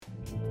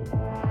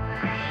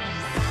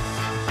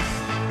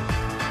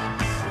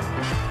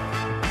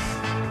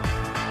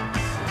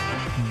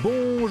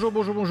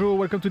Bonjour.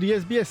 Welcome to the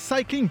SBS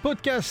Cycling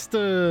podcast.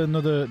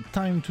 Another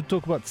time to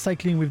talk about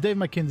cycling with Dave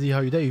McKenzie. How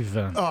are you, Dave?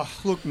 Oh,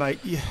 look, mate,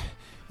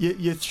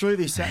 you threw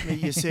this at me.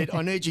 You said,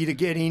 I need you to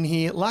get in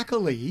here.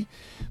 Luckily,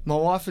 my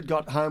wife had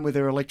got home with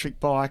her electric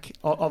bike.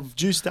 I've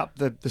juiced up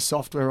the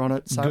software on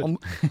it. So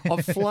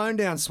I've flown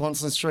down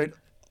Swanston Street.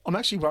 I'm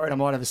actually worried I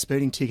might have a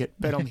speeding ticket,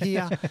 but I'm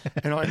here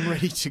and I'm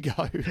ready to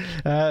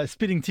go.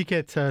 Speeding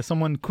ticket.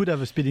 Someone could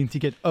have a speeding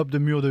ticket up the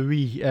Mur de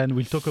Huy, and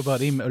we'll talk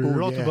about him, a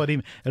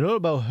lot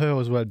about her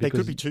as well. There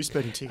could be two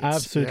speeding tickets.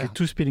 Absolutely,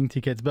 two speeding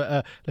tickets.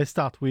 But let's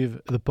start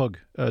with the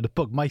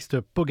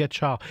Pogmeister,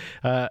 Pogacar.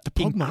 The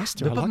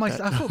Pogmeister? I like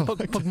that. I thought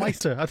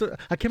Pogmeister.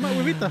 I came out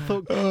with it. I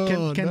thought,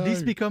 can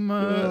this become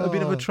a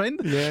bit of a trend?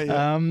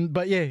 Yeah.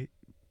 But yeah,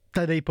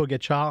 Tadej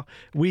Pogacar.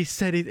 We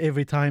said it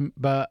every time,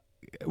 but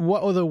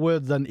what other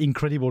words than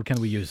incredible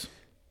can we use?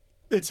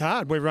 It's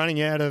hard. We're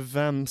running out of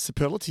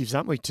superlatives,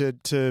 aren't we,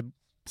 to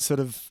sort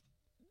of,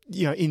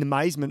 in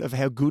amazement of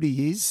how good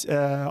he is.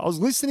 I was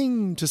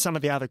listening to some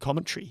of the other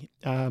commentary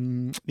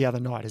the other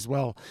night as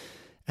well,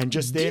 and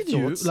just their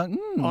thoughts. I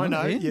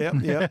know,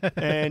 yeah.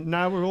 And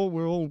no,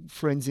 we're all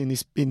friends in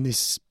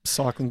this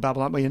cycling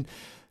bubble, aren't we? And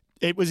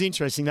it was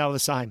interesting. They were the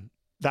same.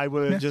 They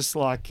were just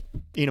like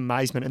in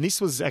amazement. And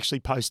this was actually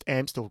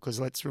post-Amstel, because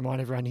let's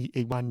remind everyone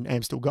he won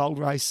Amstel Gold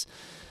Race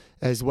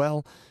as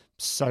well.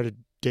 So did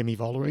Demi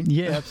Vollering.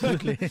 Yeah,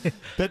 absolutely.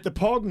 But the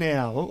Pog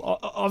now,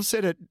 I've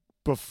said it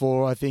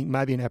before, I think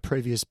maybe in our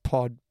previous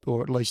pod,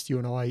 or at least you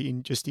and I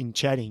in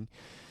chatting,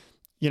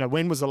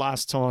 when was the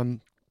last time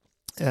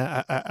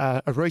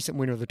a recent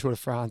winner of the Tour de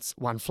France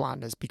won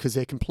Flanders? Because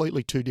they're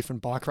completely two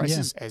different bike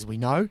races, as we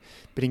know.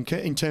 But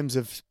in terms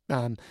of,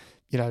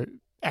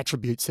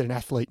 attributes that an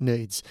athlete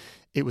needs,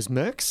 it was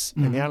Merckx,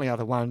 and the only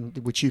other one,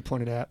 which you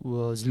pointed out,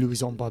 was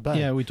Louison Bobet.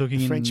 Yeah, we're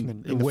talking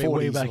Frenchman in the 40s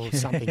way back. or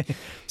something.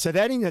 So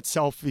that in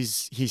itself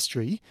is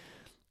history.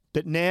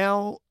 But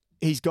now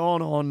he's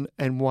gone on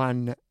and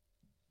won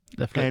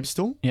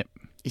Amstel. Yep.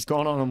 He's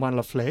gone on and won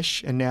La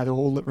Flèche, and now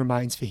all that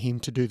remains for him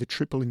to do the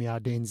triple in the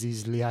Ardennes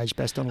is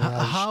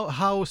Liège-Bastogne-Liège.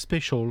 How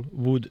special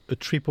would a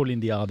triple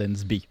in the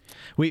Ardennes be?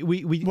 Well,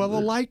 the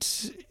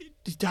late,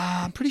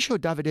 I'm pretty sure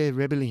Davide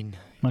Rebellin.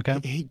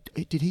 Okay.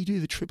 Did he do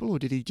the triple, or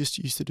did he just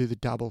used to do the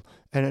double?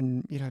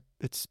 And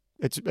it's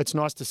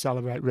nice to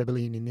celebrate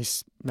Rebellin in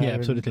this manner. Yeah,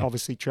 absolutely. And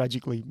obviously,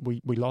 tragically,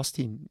 we lost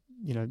him.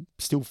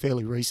 Still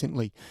fairly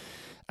recently.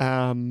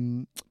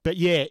 But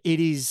yeah, it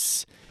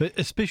is. But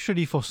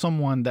especially for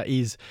someone that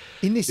is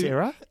in this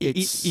era,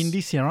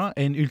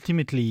 and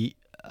ultimately,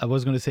 I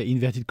was going to say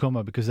inverted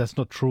comma because that's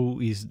not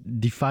true. Is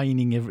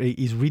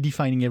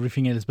redefining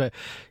everything else, but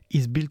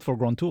is built for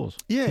Grand Tours.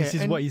 Yeah, this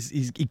is what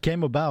it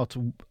came about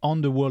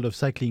on the world of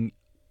cycling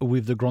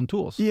with the Grand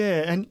Tours.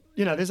 Yeah, and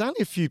there's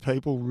only a few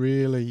people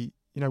really.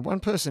 One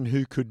person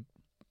who could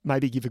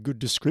maybe give a good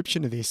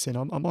description of this, and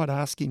I might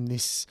ask him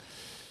this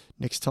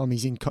next time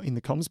he's in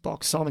the comms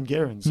box. Simon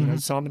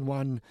Gerrans. Simon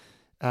won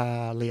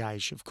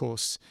Liège, of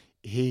course.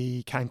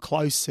 He came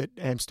close at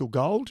Amstel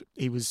Gold.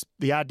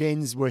 The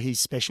Ardennes were his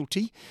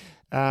specialty.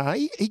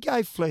 He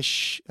gave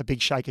Flèche a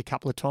big shake a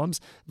couple of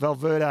times.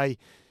 Valverde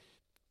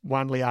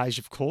won Liège,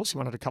 of course. He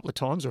won it a couple of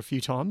times or a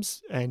few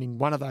times. And in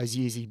one of those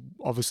years, he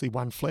obviously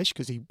won Flèche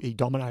because he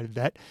dominated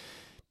that.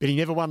 But he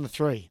never won the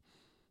three.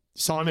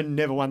 Simon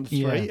never won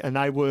the three, and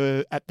they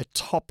were at the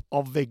top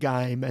of their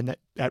game. And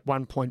at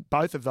one point,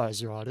 both of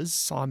those riders,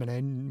 Simon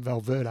and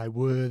Valverde,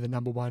 were the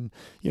number one,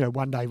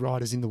 one-day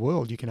riders in the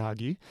world, you can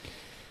argue.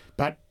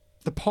 But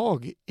the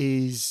Pog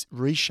is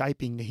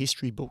reshaping the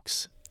history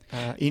books.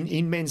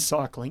 In men's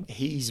cycling,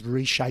 he's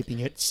reshaping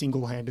it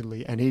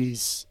single-handedly, and it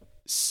is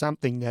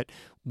something that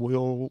we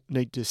all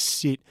need to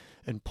sit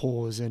and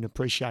pause and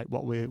appreciate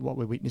what we're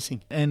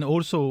witnessing. And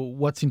also,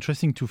 what's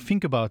interesting to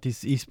think about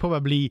is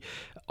probably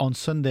on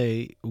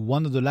Sunday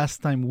one of the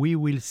last time we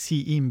will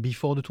see him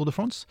before the Tour de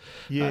France.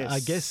 Yes, I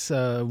guess.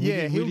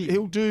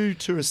 He'll do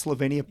Tour of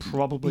Slovenia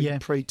probably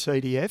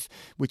pre-TDF,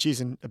 which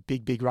isn't a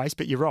big race.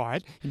 But you're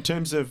right, in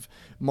terms of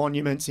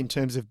monuments, in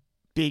terms of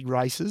big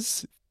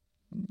races.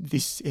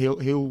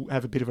 He'll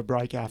have a bit of a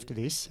break after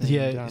this.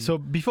 And, so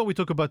before we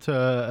talk about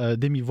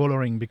Demi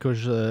Vollering,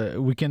 because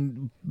we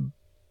can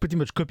pretty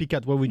much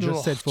copycat what we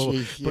just said for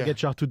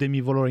Pogacar to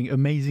Demi Vollering.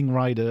 Amazing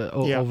ride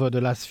over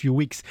the last few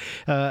weeks.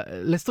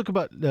 Let's talk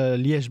about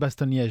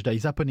Liège-Bastogne-Liège that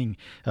is happening.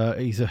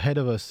 Is ahead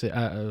of us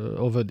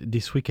over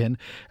this weekend.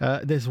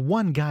 There's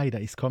one guy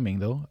that is coming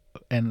though,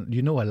 and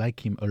I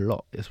like him a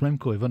lot. It's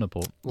Remco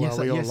Evenepoel. Well,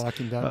 we all like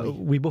him, don't we?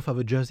 We both have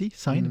a jersey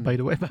signed, by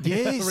the way.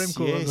 Yes,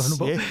 Remco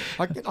Evenepoel.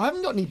 Yeah. I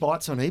haven't got any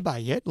bites on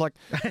eBay yet. Like,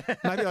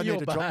 maybe I need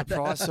to drop the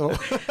price. Or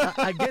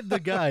I get the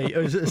guy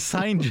a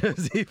signed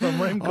jersey from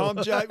Remco.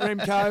 I'm joking,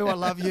 Remco. I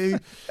love you.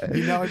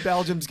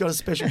 Belgium's got a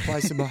special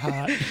place in my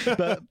heart.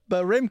 but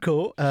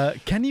Remco,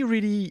 can he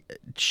really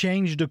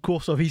change the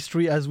course of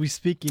history as we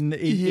speak? Can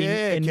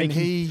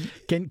he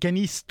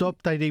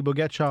stop Tadej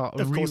Pogacar?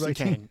 Of course he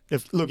can.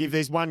 If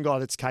there's one guy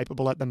that's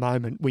capable at the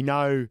moment, we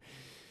know.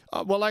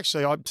 Well,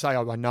 actually, I'd say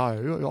I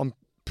know. I'm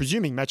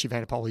presuming Mathieu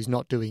van der Poel is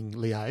not doing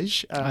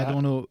Liège. I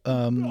don't know.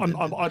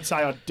 I'd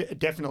say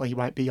definitely he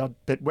won't be.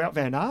 But Wout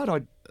van Aert,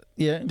 I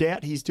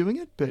doubt he's doing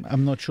it. But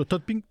I'm not sure.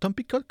 Tom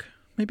Pidcock,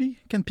 maybe?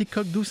 Can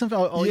Pidcock do something?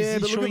 Or yeah,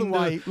 but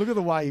look at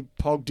the way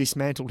Pog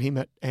dismantled him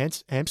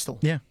at Amstel.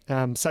 Yeah.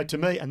 So to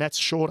me, and that's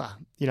shorter.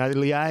 The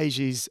Liège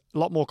is a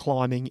lot more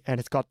climbing, and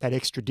it's got that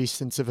extra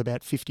distance of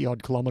about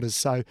 50-odd kilometres.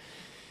 So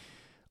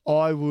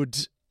I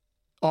would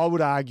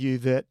argue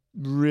that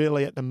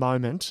really at the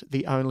moment,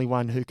 the only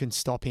one who can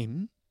stop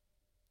him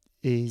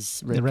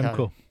is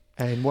Remco.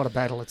 And what a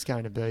battle it's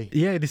going to be.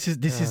 Yeah, this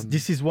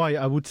is why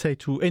I would say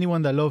to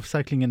anyone that loves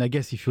cycling, and I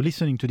guess if you're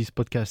listening to this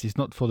podcast, it's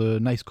not for the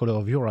nice colour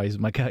of your eyes,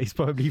 Macka, it's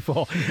probably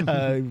for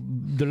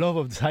the love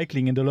of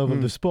cycling and the love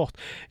of the sport.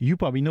 You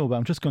probably know, but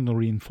I'm just going to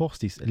reinforce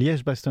this.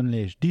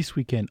 Liège-Bastogne-Liège, this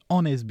weekend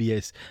on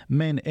SBS,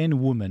 men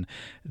and women,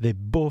 they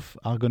both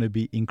are going to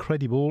be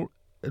incredible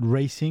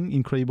racing,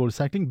 incredible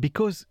cycling,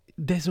 because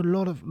there's a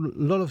lot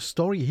of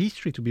story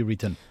history to be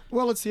written.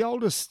 Well, it's the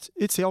oldest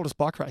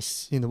bike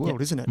race in the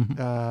world, isn't it?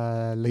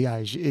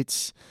 Liège.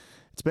 It's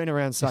been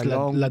around so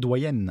long. La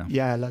Doyenne.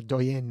 Yeah, La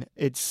Doyenne.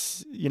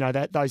 It's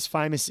those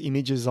famous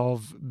images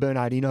of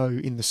Bernard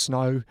Hinault in the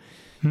snow.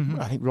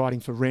 I think riding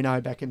for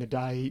Renault back in the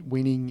day,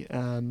 winning.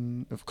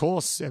 Of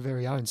course, our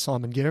very own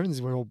Simon Gerrans.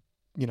 We're all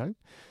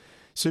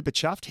super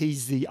chuffed.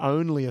 He's the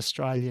only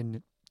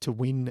Australian to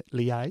win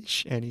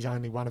Liège, and he's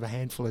only one of a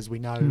handful, as we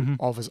know,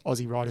 of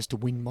Aussie riders to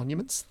win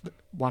monuments,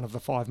 one of the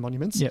 5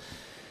 monuments. Yep.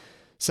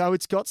 So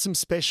it's got some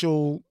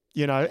special,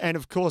 and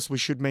of course we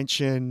should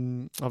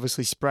mention,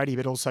 obviously, Spratty,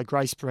 but also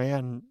Grace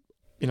Brown,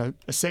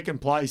 a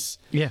second place.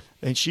 Yeah.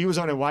 And she was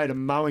on her way to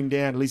mowing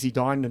down Lizzie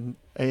Dinan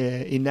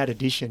in that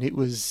edition. It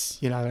was,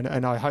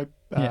 and I hope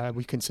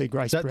we can see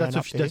Grace Brown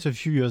up there. That's a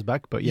few years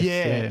back, but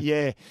yes.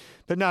 Yeah.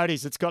 But no, it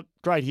is. It's got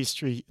great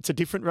history. It's a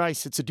different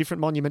race. It's a different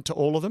monument to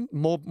all of them.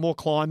 More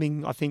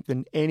climbing, I think,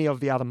 than any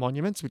of the other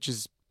monuments, which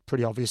is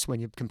pretty obvious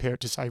when you compare it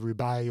to, say,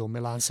 Roubaix or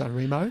Milan-San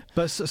Remo.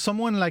 But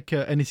someone like,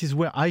 and this is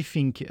where I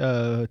think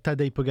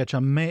Tadej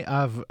Pogacar may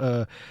have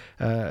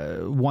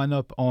one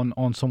up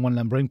on someone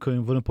like Remco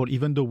and Evenepoel,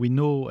 even though we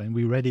know and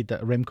we read it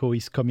that Remco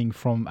is coming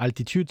from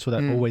altitude, so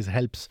that always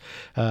helps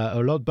a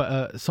lot.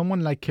 But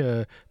someone like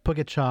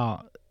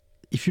Pogacar,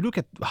 if you look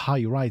at how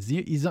he rides,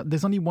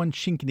 there's only one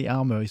chink in the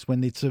armour, is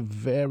when it's a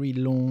very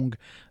long,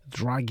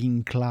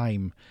 dragging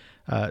climb.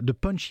 The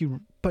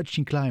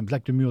punching climbs,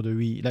 like the Mur de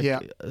Huy,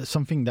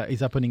 something that is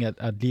happening at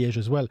Liège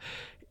as well,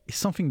 is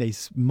something that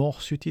is more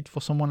suited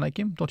for someone like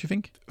him, don't you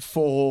think?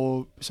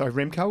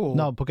 Remco or?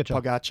 No,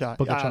 Pogacar.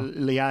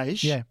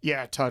 Liège?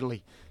 Yeah,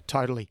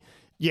 totally.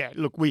 Yeah,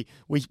 look, we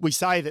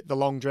say that the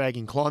long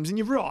dragging climbs, and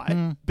you're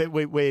right, but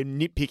we're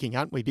nitpicking,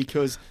 aren't we?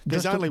 Because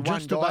there's only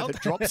one guy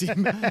that drops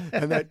him,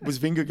 and that was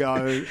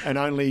Vingegaard, and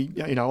only,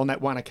 on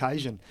that one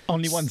occasion.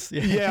 Only once.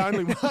 Yeah,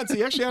 only once.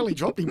 He actually only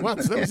dropped him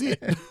once. That was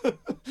it.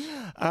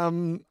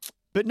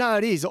 But no,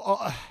 it is.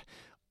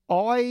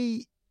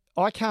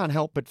 I can't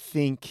help but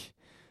think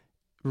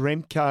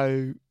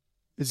Remco,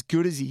 as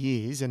good as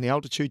he is, and the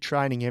altitude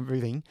training,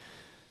 everything,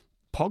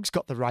 Pog's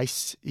got the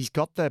race. He's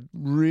got the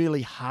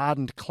really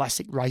hardened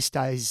classic race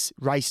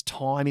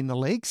time in the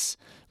legs.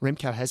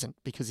 Remco hasn't,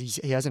 because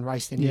he hasn't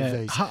raced any of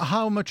these.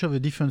 How much of a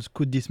difference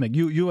could this make?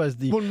 You as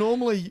the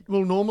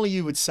normally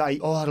you would say,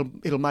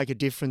 it'll make a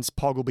difference.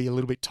 Pog will be a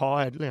little bit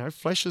tired.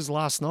 Flèche's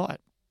last night.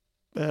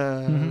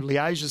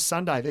 Liège is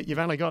Sunday. That you've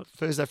only got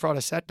Thursday, Friday,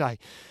 Saturday,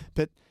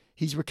 but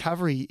his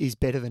recovery is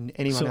better than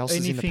anyone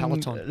else's in the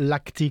peloton.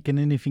 Lactic and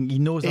anything, he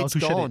knows how to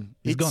shed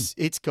it.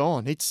 It's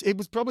gone. It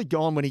was probably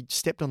gone when he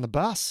stepped on the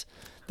bus.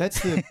 That's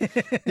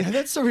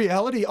the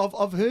reality.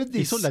 I've heard this.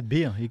 He sold that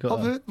beer.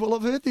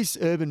 I've heard this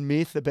urban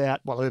myth.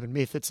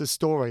 It's a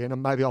story,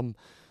 and maybe I'm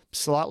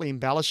slightly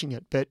embellishing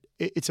it, but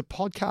it's a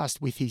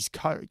podcast with his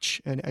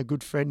coach, and a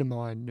good friend of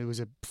mine who was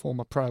a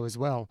former pro as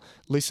well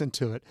listened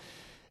to it,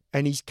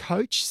 and his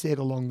coach said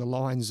along the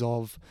lines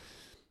of,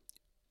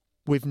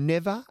 I've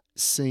never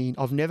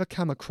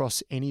come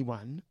across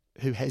anyone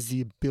who has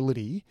the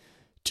ability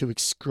to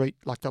excrete,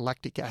 like the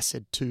lactic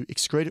acid, to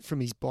excrete it from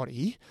his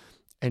body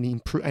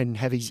and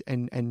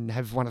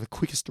have one of the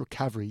quickest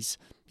recoveries.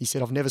 He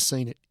said, I've never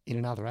seen it in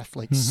another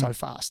athlete so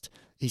fast.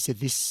 He said,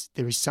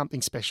 there is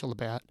something special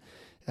about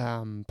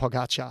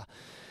Pogacar.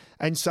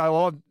 And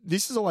so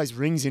this always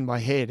rings in my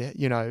head,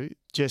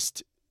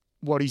 just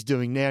what he's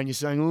doing now, and you're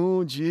saying,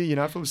 oh, gee,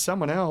 if it was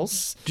someone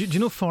else. Do you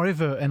know,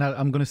 forever, and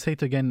I'm going to say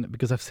it again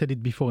because I've said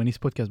it before in this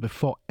podcast, but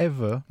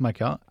forever,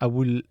 Macka, I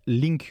will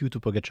link you to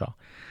Pogacar.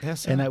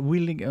 Yes, and I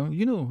will link, I don't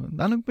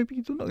know, maybe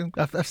you don't know,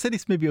 I've said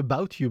this maybe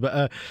about you,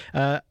 but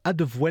at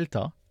the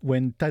Vuelta,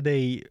 when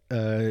Tadej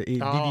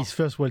did his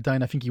first Vuelta,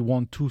 and I think he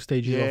won 2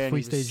 stages or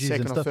 3 stages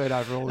and stuff.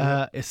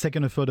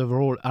 Second or third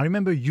overall. I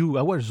remember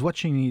I was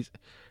watching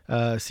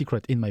his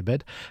Secret in my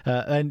bed,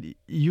 and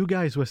you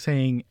guys were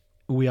saying,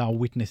 we are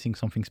witnessing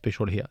something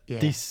special here. Yeah.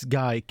 This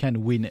guy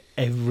can win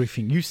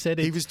everything. You said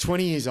it. He was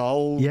 20 years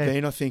old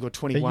then, I think, or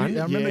 21.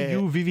 I remember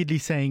you vividly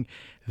saying,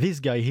 this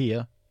guy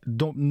here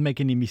don't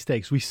make any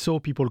mistakes. We saw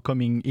people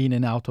coming in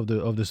and out of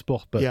the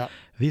sport, but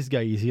this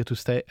guy is here to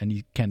stay and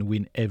he can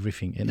win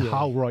everything. And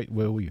how right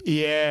were we?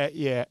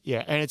 Yeah.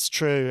 And it's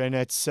true. And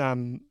it's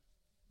it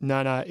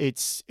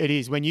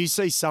is. When you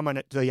see someone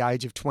at the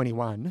age of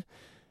 21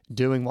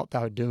 doing what they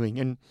were doing,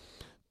 and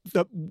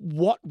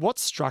what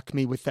struck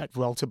me with that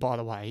Vuelta, by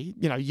the way,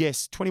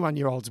 yes,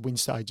 21-year-olds win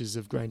stages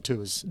of Grand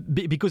Tours.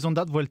 Because on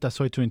that Vuelta,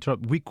 sorry to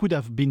interrupt, we could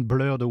have been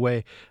blurred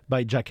away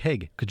by Jack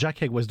Haig, because Jack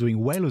Haig was doing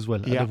well as well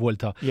at the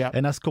Vuelta. Yeah.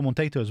 And as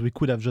commentators, we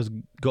could have just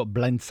got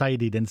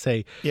blindsided and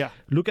say,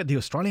 look at the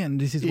Australian,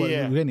 this is what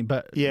we're getting.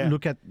 But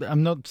look at,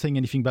 I'm not saying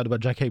anything bad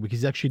about Jack Haig, because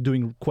he's actually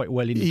doing quite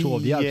well in the Tour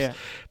of the Alps.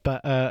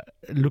 But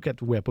look at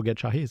where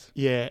Pogacar is.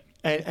 Yeah.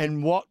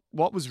 And what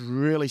was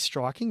really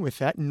striking with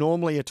that,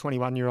 normally a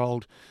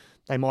 21-year-old,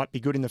 they might be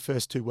good in the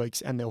first 2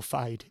 weeks and they'll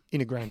fade in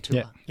a Grand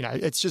Tour. Yeah.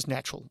 It's just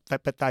natural.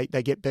 But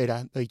they get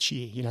better each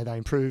year. They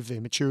improve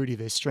their maturity,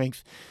 their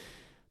strength.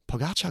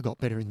 Pogacar got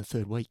better in the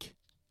third week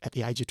at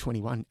the age of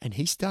 21, and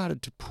he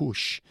started to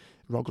push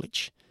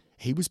Roglic.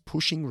 He was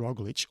pushing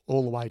Roglic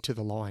all the way to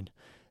the line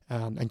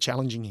and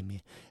challenging him.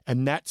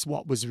 And that's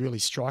what was really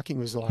striking,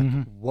 was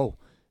like, whoa,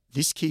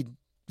 this kid,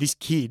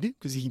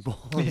 because he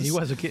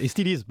was a kid. He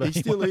still is, but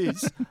he still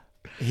is.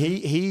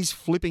 He's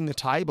flipping the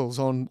tables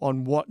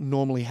on what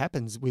normally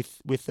happens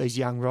with these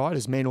young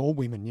riders, men or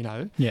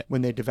women,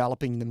 when they're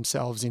developing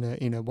themselves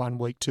in a 1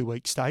 week, 2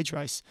 week stage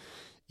race.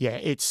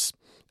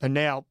 And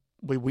now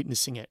we're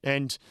witnessing it.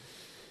 And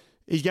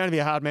he's going to be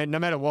a hard man, no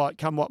matter what,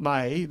 come what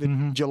may.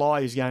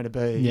 July is going to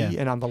be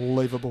an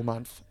unbelievable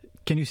month.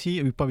 Can you see,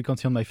 you probably can't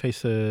see on my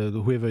face,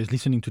 whoever is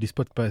listening to this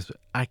podcast,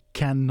 I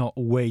cannot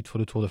wait for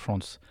the Tour de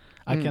France.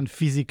 I can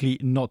physically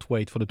not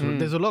wait for the Tour.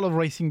 There's a lot of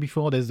racing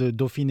before. There's the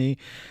Dauphiné.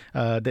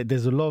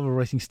 There's a lot of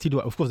racing still.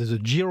 Of course, there's a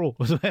Giro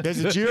as well.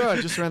 There's a Giro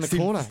just around the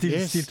corner.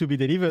 Still to be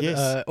delivered.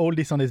 Yes. All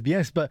this on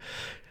SBS. But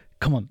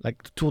come on,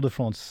 like Tour de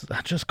France,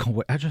 I just can't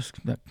wait.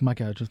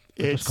 Macka, I just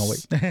can't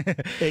wait.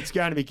 It's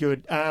going to be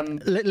good.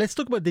 Let's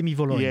talk about Demi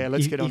Vollering. Yeah,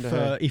 let's get on to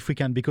her. If we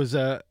can, because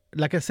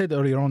like I said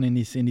earlier on in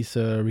this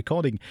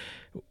recording,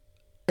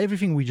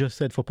 everything we just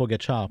said for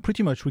Pogacar,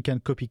 pretty much we can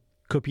copy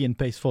and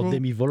paste for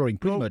Demi Vollering,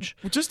 pretty much.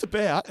 Just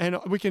about, and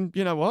we can,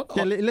 you know what?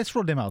 Yeah, let's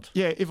roll them out.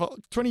 Yeah, if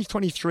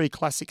 2023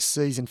 classic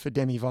season for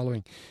Demi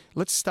Vollering,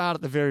 let's start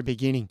at the very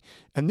beginning.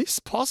 And this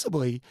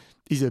possibly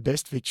is her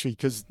best victory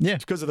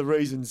because of the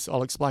reasons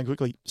I'll explain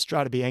quickly.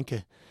 Strade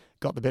Bianca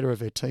got the better of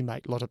her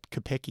teammate, Lotte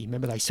Kopecky.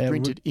 Remember, they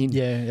sprinted in.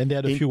 Yeah, and they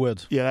had a few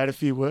words. Yeah, they had a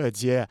few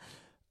words, yeah.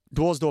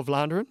 Dwars door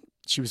Vlaanderen,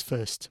 she was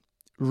first.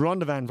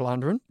 Ronde van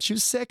Vlaanderen, she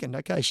was second.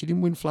 Okay, she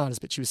didn't win Flanders,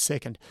 but she was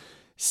second.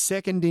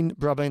 Second in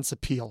Brabantse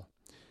Pijl.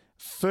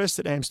 First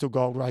at Amstel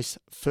Gold Race,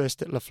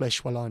 first at La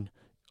Flèche Wallonne.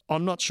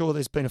 I'm not sure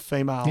there's been a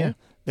female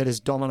that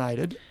has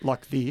dominated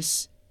like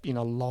this in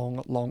a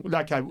long...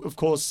 Okay, of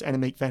course,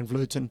 Annemiek van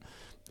Vleuten,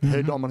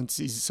 her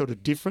dominance is sort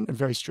of different and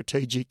very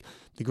strategic.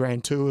 The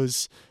Grand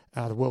Tours,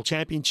 the World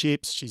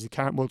Championships, she's the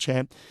current world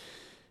champ.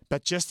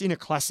 But just in a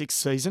classic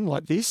season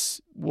like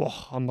this,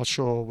 I'm not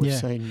sure we've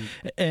seen...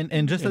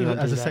 And just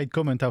as a side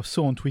comment, I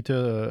saw on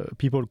Twitter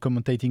people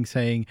commentating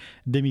saying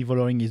Demi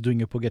Vollering is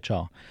doing a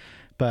Pogacar.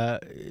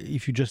 But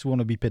if you just want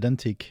to be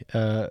pedantic,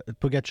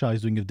 Pogacar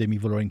is doing a Demi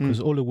Vollering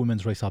because all the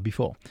women's races are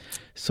before.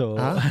 So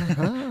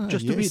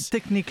just to be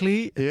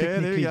technically...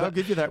 there you go. I'll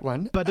give you that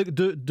one. But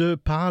the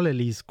parallel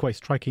is quite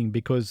striking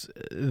because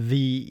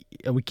we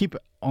keep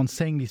on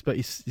saying this, but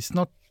it's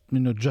not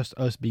just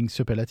us being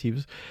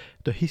superlatives.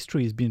 The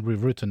history has been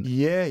rewritten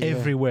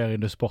everywhere in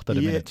the sport at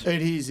the minute.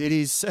 It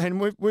is. And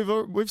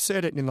we've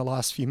said it in the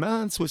last few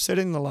months. We've said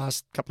it in the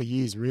last couple of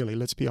years, really,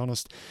 let's be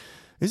honest.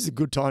 This is a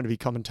good time to be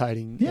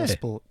commentating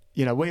sport.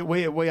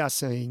 We are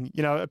seeing,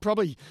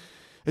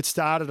 it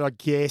started, I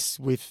guess,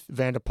 with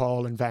Van der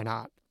Poel and Van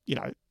Aert.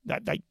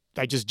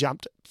 They just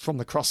jumped from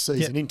the cross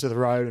season into the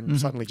road and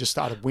suddenly just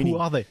started winning. Who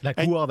are they?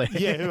 Who are they?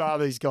 Who are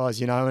these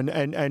guys,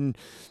 And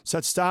so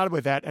it started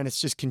with that and it's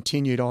just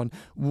continued on.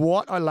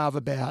 What I love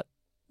about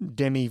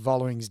Demi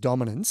Vollering's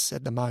dominance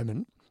at the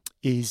moment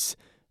is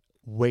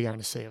we're going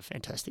to see a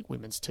fantastic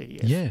women's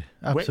TDF. Yeah,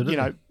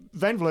 absolutely.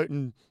 Van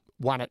Vleuten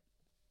won it.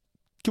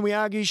 Can we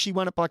argue she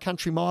won it by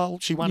country mile?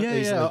 She won it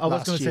easily last year. I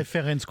was going to say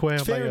fair and square.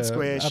 Fair and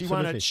square. She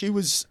won it. She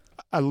was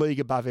a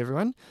league above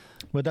everyone.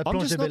 But I'm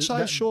just not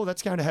so sure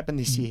that's going to happen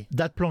this year.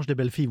 That Planche de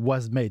Belleville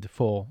was made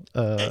for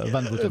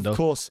Van Vleuten, of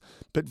course.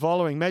 But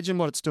Vollering, imagine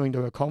what it's doing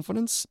to her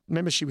confidence.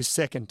 Remember, she was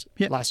second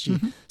last year.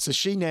 So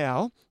she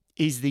now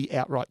is the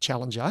outright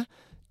challenger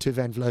to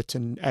Van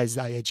Vleuten as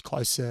they edge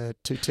closer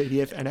to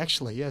TDF and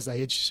actually as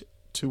they edge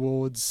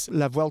towards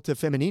La Vuelta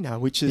Femenina,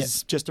 which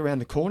is just around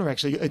the corner,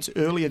 actually. It's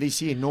earlier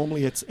this year.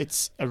 Normally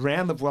it's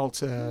around the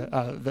Vuelta.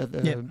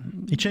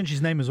 He changed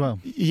his name as well.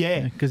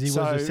 Yeah. Because he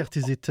was a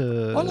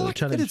Certizit I like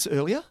challenge. that it's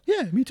earlier.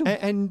 Yeah, me too.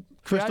 And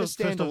Creator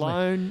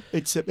standalone.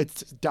 Its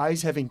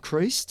days have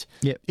increased.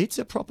 Yeah. It's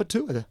a proper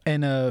tour.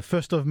 And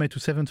 1st of May to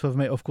 7th of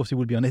May, of course, it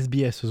will be on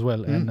SBS as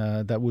well.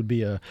 And that would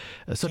be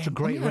such a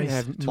great race. We'll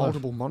have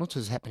multiple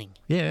monitors happening.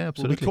 Yeah,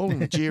 absolutely. We'll be calling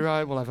the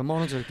Giro. We'll have a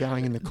monitor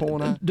going in the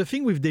corner. The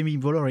thing with Demi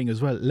Vollering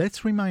as well,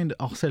 let's remind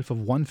ourselves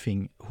of one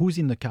thing. Who's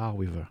in the car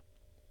with her?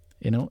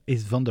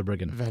 Is Van der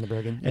Breggen.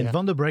 And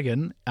Van der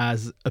Breggen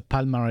has a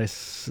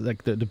palmarès,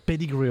 like the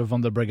pedigree of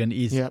Van der Breggen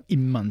is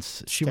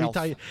immense.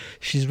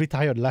 She's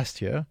retired last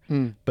year,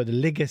 but the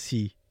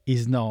legacy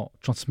is now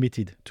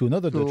transmitted to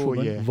another Dutch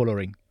woman,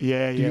 Vollering.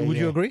 Would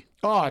you agree?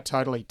 Oh,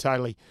 totally.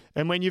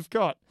 And when you've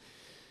got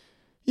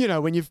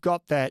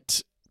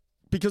that,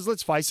 because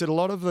let's face it, a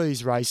lot of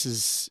the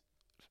races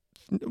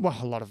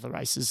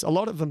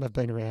have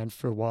been around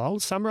for a while.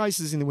 Some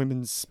races in the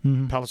women's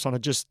peloton are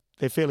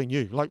they're fairly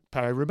new, like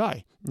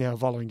Paris-Roubaix. Now,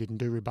 Vollering didn't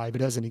do Roubaix,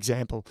 but as an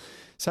example.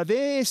 So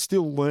they're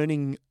still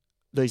learning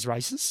these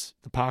races,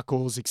 the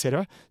parcours,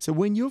 etc. So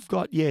when you've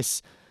got, Van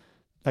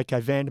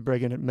der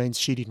Breggen, it means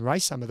she didn't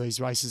race some of these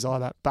races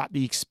either, but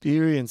the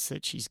experience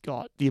that she's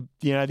got, the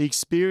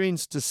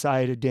experience to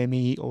say to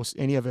Demi or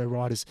any of her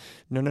riders,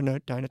 no,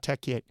 don't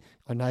attack yet.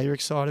 I know you're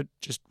excited.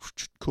 Just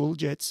cool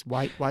jets.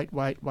 Wait. But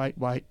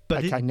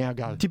okay, now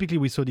go. Typically,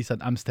 we saw this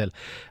at Amstel.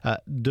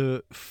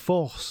 The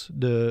force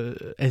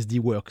the SD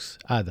Works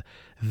had,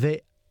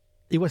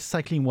 it was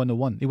cycling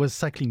 101. It was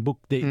cycling book.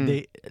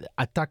 They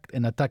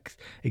attacked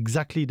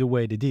exactly the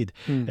way they did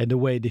and the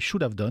way they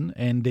should have done,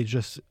 and they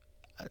just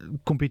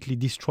completely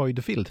destroyed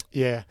the field.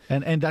 Yeah.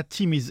 And that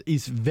team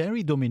is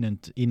very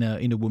dominant in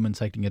a women's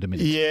cycling at the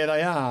minute. Yeah,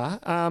 they are.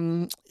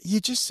 You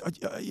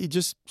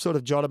just sort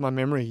of jotted my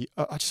memory.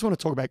 I just want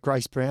to talk about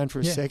Grace Brown for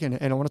a second,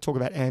 and I want to talk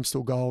about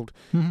Amstel Gold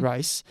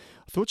race.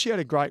 I thought she had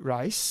a great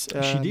race.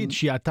 She did.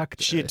 She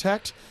attacked.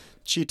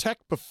 She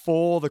attacked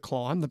before the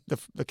climb,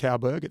 the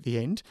Cowberg at the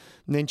end,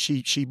 and then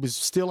she was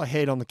still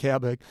ahead on the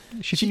Cowberg.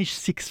 She finished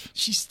sixth.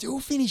 She still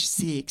finished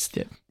sixth.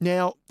 Yeah.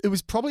 Now, it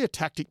was probably a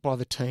tactic by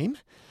the team.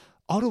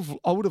 I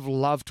would have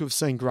loved to have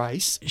seen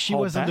Grace. She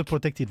wasn't a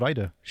protected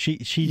rider. She.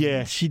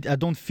 I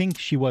don't think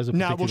she was a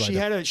protected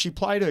rider. She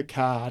played her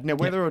card. Now,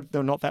 whether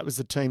or not that was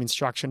the team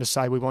instruction to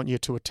say we want you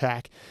to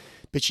attack,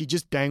 but she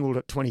just dangled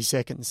at 20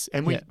 seconds.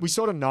 And we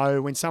sort of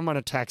know when someone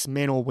attacks,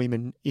 men or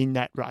women, in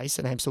that race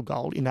at Amstel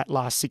Gold, in that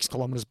last 6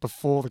 kilometres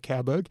before the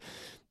Cowberg,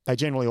 they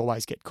generally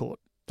always get caught.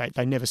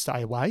 They never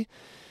stay away.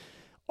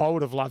 I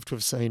would have loved to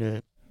have seen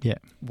her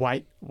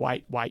wait,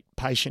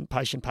 patient,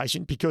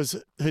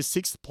 because her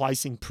sixth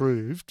placing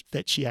proved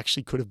that she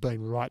actually could have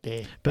been right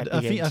there. But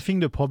I think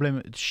the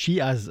problem she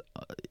has,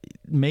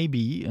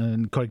 maybe,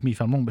 and correct me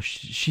if I'm wrong, but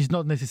she's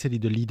not necessarily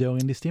the leader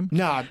in this team.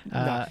 No.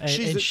 And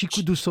she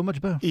could do so much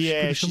better.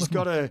 Yeah, she's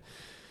got to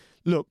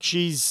look.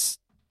 She's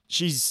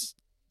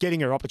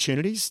getting her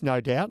opportunities,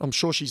 no doubt. I'm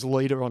sure she's a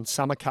leader on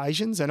some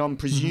occasions, and I'm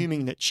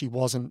presuming that she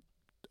wasn't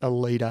a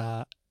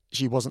leader.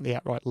 She wasn't the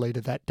outright leader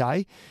that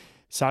day.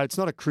 So it's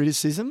not a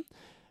criticism.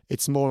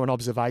 It's more an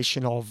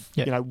observation of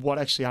what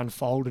actually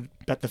unfolded.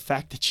 But the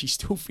fact that she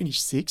still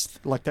finished sixth,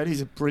 like that is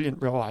a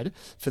brilliant ride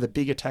for the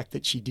big attack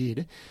that she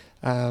did.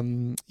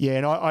 And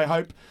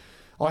I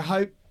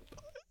hope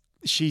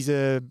she's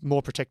a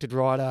more protected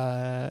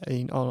rider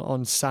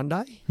on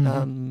Sunday.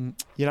 Even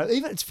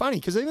it's funny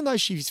because even though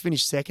she's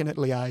finished second at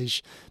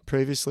Liège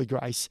previously,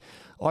 Grace,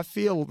 I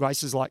feel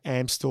races like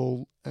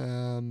Amstel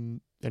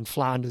and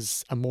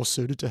Flanders are more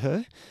suited to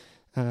her.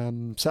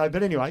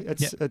 But anyway,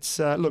 it's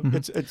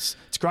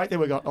great that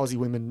we got Aussie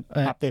women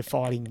up there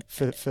fighting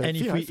for. And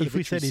if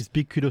we said it's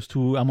big kudos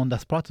to Amanda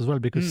Spratt as well,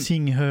 because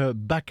seeing her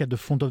back at the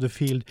front of the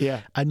field,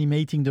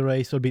 animating the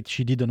race a bit,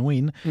 she didn't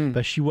win,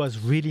 but she was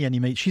really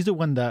animated. She's the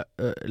one that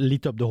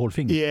lit up the whole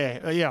thing. Yeah.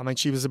 I mean,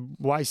 she was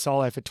away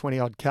solo for 20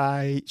 odd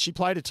K. She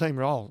played a team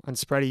role, and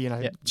Spratty,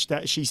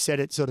 she said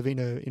it sort of in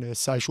a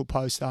social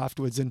post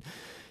afterwards, and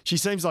she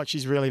seems like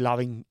she's really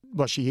loving.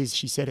 Well, she is.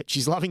 She said it.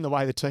 She's loving the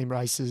way the team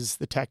races,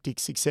 the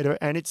tactics, etc.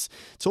 And it's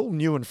all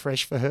new and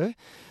fresh for her.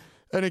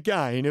 And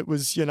again, it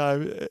was,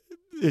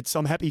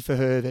 I'm happy for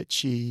her that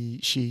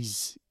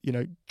she's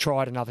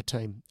tried another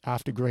team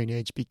after Green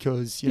Edge,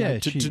 because to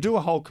do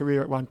a whole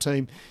career at one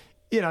team,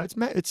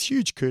 it's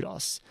huge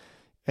kudos.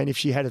 And if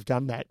she had have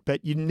done that,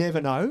 but you never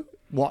know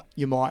what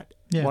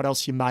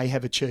else you may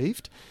have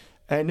achieved.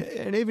 And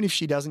even if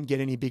she doesn't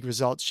get any big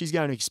results, she's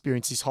going to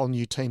experience this whole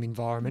new team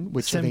environment.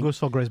 Which Same goes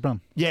for Grace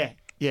Brown.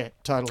 Yeah,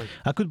 totally.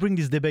 I could bring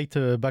this debate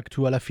back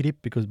to Alaphilippe,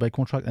 because by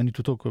contract I need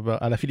to talk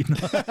about Alaphilippe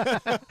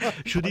now.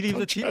 Should he leave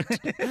the team?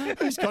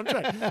 Whose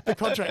contract? The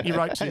contract you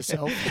wrote to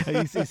yourself.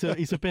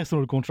 It's a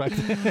personal contract.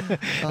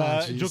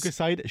 Joke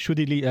aside, should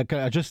he leave?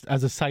 Just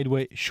as a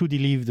sideway, should he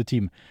leave the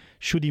team?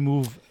 Should he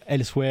move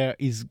elsewhere?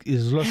 He's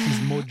lost his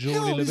mojo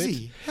a little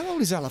bit. How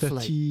old is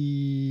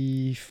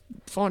Alaphilippe?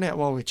 Find out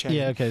while we're chatting.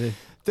 Yeah, okay.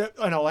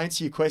 And I'll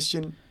answer your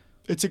question.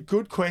 It's a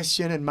good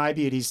question, and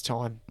maybe it is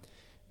time.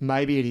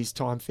 Maybe it is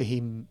time for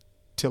him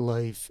to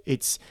leave.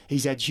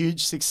 He's had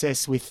huge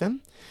success with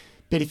them,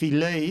 but if he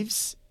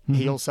leaves,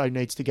 he also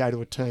needs to go to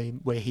a team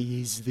where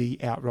he is the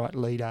outright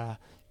leader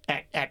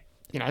at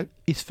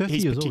he's 30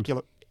 years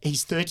old.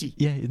 He's 30.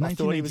 Yeah, I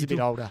thought he was a bit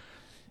older.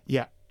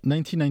 Yeah.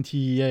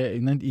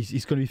 1990,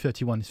 he's going to be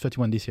 31. He's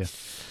 31 this year.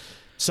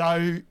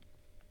 So,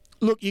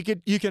 look, you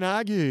can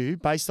argue,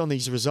 based on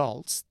these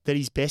results, that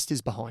his best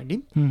is behind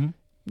him. Mm-hmm.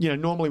 You know,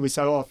 normally we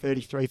say,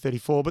 33,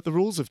 34, but the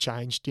rules have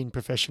changed in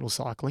professional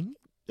cycling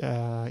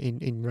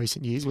in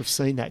recent years. We've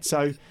seen that.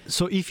 So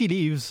if he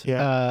leaves,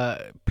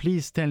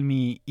 please tell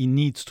me he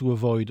needs to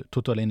avoid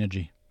Total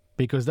Energy,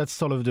 because that's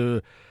sort of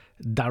the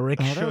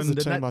direction. That was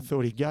the team I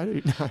thought he'd go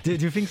to. No. Do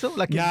you think so?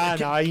 Like,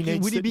 he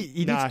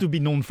needs to be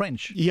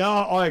non-French. Yeah,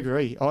 I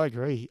agree.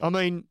 I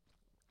mean,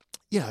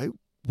 you know,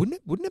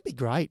 wouldn't it be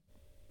great?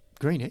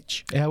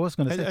 Greenwich. Yeah, I was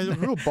going to say.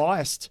 I'm real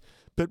biased,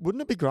 but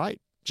wouldn't it be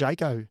great?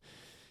 Jaco,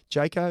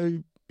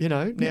 you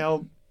know,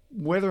 now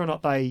whether or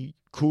not they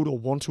could or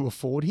want to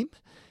afford him,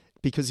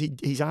 because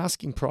his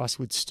asking price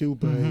would still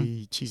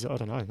be, I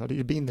don't know,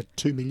 it'd be in the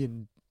 2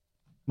 million,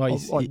 I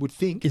would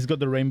think. He's got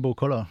the rainbow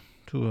colour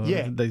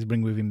that he's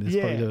bring with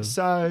him.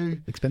 So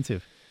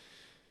expensive.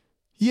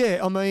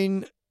 Yeah, I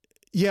mean,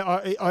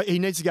 he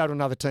needs to go to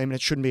another team, and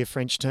it shouldn't be a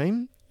French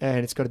team,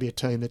 and it's got to be a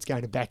team that's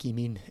going to back him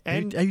in.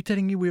 And are you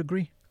telling me we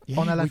agree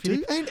on Alain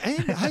Philippe? And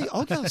hey,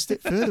 I'll go a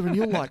step further, and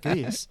you'll like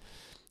this.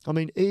 I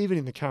mean, even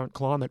in the current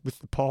climate with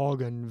the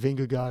Pog and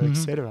Vingegaard,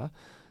 etc.,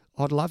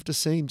 I'd love to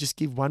see him just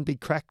give one big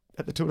crack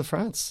at the Tour de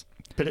France.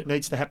 But it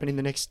needs to happen in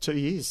the next 2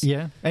 years.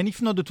 Yeah. And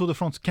if not the Tour de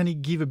France, can he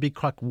give a big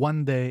crack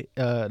one day?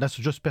 That's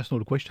just a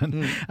personal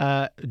question.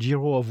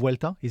 Giro or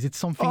Vuelta? Is it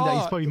something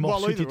that is probably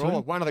more suited to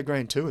him? One of the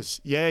Grand Tours.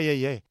 Yeah.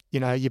 You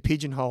know, you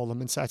pigeonhole them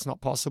and say it's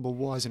not possible.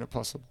 Why isn't it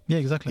possible? Yeah,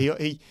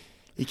 exactly.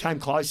 He came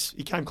close.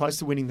 He came close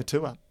to winning the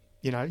Tour.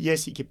 You know,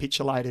 yes, he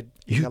capitulated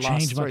in the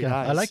last 3 days.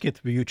 I like it,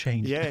 but you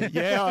changed.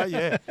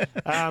 Yeah.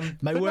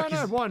 My work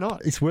is, why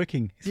not? It's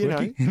working.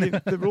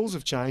 The rules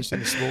have changed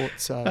in the sport.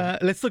 So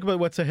let's talk about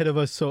what's ahead of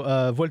us. So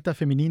Volta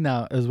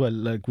Feminina as well,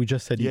 like we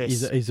just said,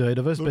 is ahead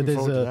of us. Looking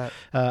but there's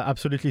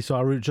absolutely. So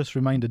I will just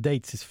remind the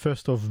dates. It's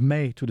 1st of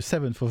May to the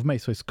 7th of May.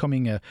 So it's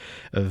coming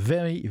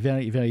very,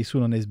 very, very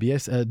soon on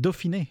SBS.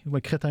 Dauphiné,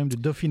 Critérium de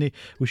Dauphiné,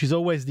 which is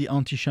always the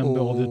antichamber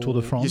of the Tour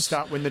de France. You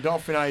start when the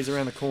Dauphiné is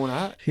around the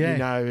corner. Yeah. You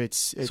know,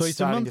 it's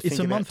a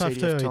month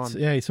after.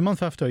 It's a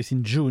month after. It's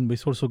in June, but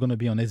it's also going to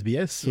be on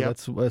SBS. So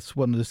that's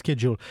one of the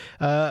schedule.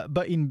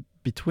 But in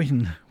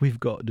between, we've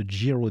got the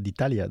Giro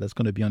d'Italia that's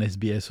going to be on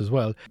SBS as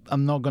well.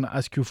 I'm not going to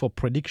ask you for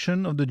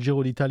prediction of the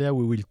Giro d'Italia.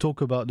 We will talk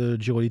about the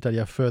Giro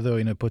d'Italia further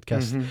in a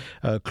podcast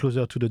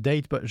closer to the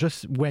date. But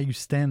just where you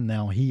stand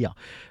now here,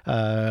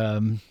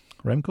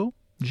 Remco,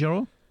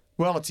 Giro.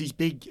 Well, it's his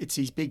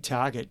big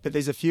target, but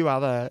there's a few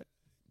other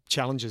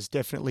challenges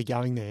definitely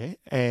going there,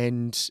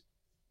 and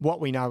what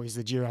we know is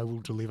the Giro will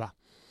deliver.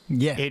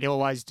 Yeah. It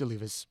always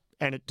delivers.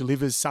 And it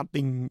delivers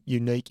something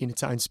unique in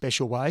its own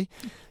special way.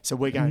 So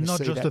we're going to see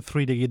that. Not just a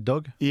three-legged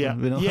dog. Yeah.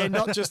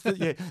 Not just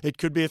it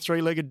could be a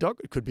three-legged dog.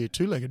 It could be a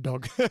two-legged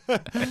dog.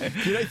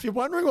 If you're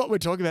wondering what we're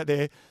talking about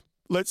there,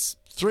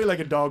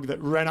 three-legged dog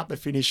that ran up the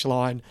finish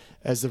line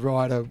as the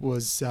rider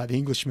was, the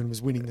Englishman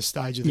was winning the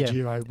stage of the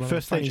Giro.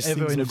 First stage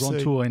ever in a Grand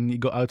Tour, and he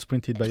got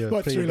out-sprinted by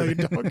a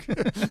three-legged dog.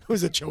 It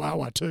was a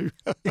Chihuahua too.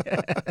 But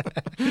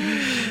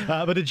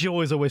the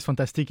Giro is always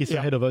fantastic. It's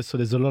ahead of us, so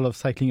there's a lot of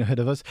cycling ahead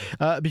of us.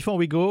 Before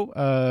we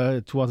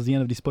go towards the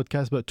end of this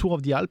podcast, but Tour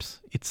of the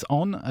Alps, it's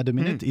on at the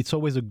minute. It's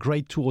always a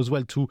great tour as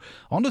well to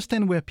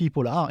understand where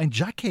people are. And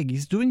Jack Haig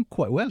is doing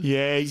quite well.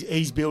 Yeah,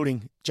 he's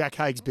building. Jack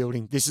Haig's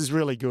building. This is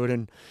really good,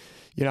 and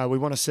you know, we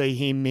want to see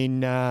him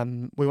in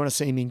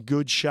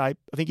good shape.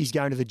 I think he's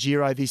going to the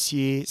Giro this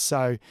year.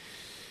 So,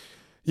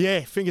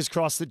 fingers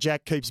crossed that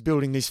Jack keeps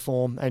building this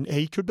form, and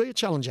he could be a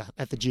challenger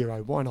at the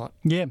Giro. Why not?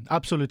 Yeah,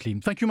 absolutely.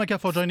 Thank you, Macka,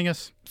 for joining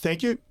us.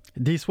 Thank you.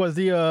 This was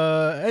the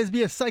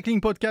SBS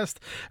Cycling podcast.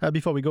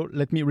 Before we go,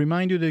 let me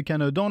remind you that you can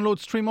download,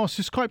 stream or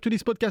subscribe to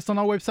this podcast on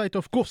our website,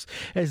 of course,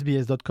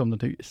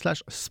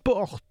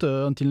 sbs.com.au/sport.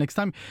 Until next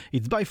time,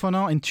 it's bye for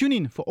now, and tune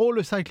in for all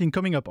the cycling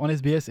coming up on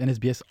SBS and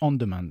SBS On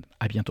Demand.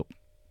 À bientôt.